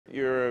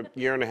You're a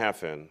year and a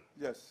half in.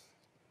 Yes.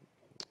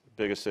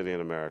 Biggest city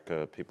in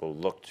America. People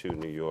look to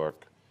New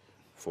York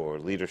for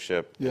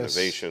leadership,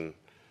 innovation.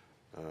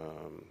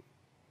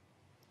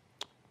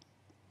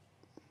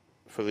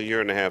 For the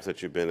year and a half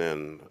that you've been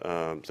in,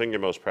 thing you're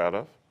most proud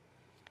of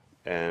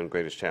and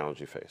greatest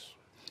challenge you face?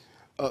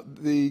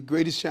 The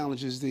greatest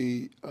challenge is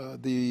the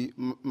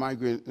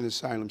migrant and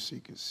asylum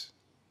seekers.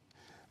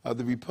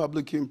 The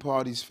Republican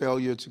Party's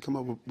failure to come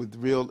up with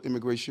real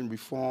immigration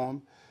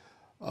reform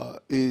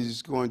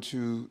is going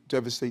to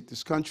devastate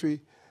this country,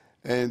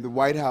 and the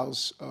White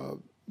House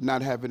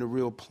not having a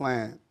real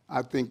plan,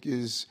 I think,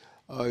 is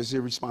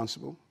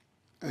irresponsible.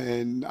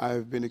 And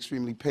I've been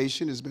extremely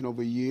patient. It's been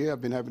over a year.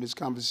 I've been having this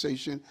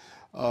conversation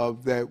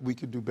that we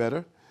could do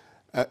better.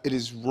 It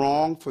is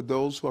wrong for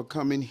those who are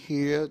coming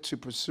here to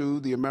pursue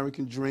the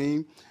American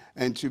dream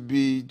and to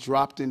be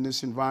dropped in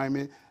this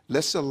environment.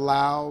 Let's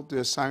allow the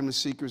asylum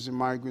seekers and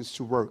migrants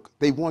to work.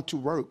 They want to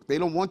work. They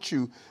don't want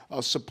you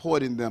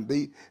supporting them.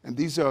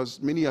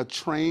 Many are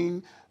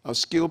trained,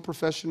 skilled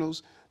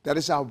professionals.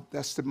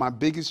 That's my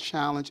biggest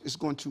challenge. It's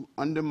going to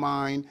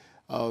undermine,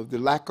 the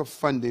lack of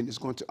funding is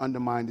going to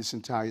undermine this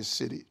entire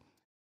city.